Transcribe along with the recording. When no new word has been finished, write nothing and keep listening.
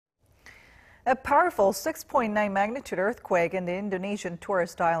A powerful 6.9 magnitude earthquake in the Indonesian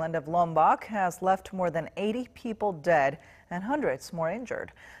tourist island of Lombok has left more than 80 people dead and hundreds more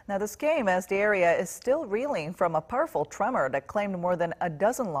injured. Now, this came as the area is still reeling from a powerful tremor that claimed more than a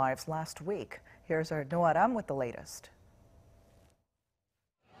dozen lives last week. Here's our Aram with the latest.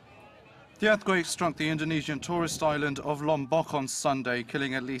 The earthquake struck the Indonesian tourist island of Lombok on Sunday,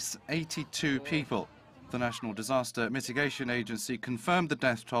 killing at least 82 people. The National Disaster Mitigation Agency confirmed the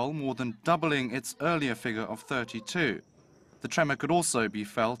death toll, more than doubling its earlier figure of 32. The tremor could also be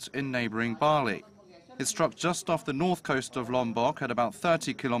felt in neighboring Bali. It struck just off the north coast of Lombok at about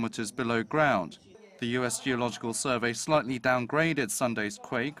 30 kilometers below ground. The US Geological Survey slightly downgraded Sunday's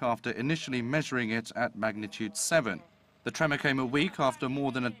quake after initially measuring it at magnitude 7. The tremor came a week after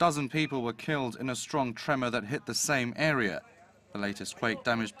more than a dozen people were killed in a strong tremor that hit the same area. The latest quake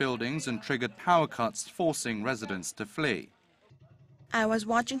damaged buildings and triggered power cuts, forcing residents to flee. I was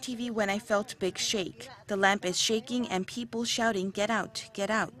watching TV when I felt a big shake. The lamp is shaking and people shouting, "Get out, get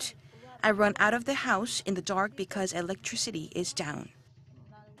out." I run out of the house in the dark because electricity is down.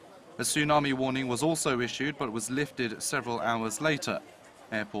 A tsunami warning was also issued but was lifted several hours later.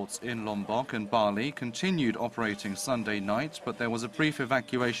 Airports in Lombok and Bali continued operating Sunday night, but there was a brief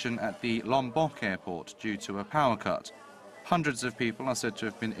evacuation at the Lombok airport due to a power cut. Hundreds of people are said to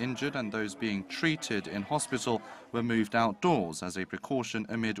have been injured, and those being treated in hospital were moved outdoors as a precaution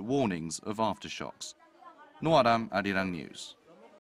amid warnings of aftershocks. Aram, Arirang News.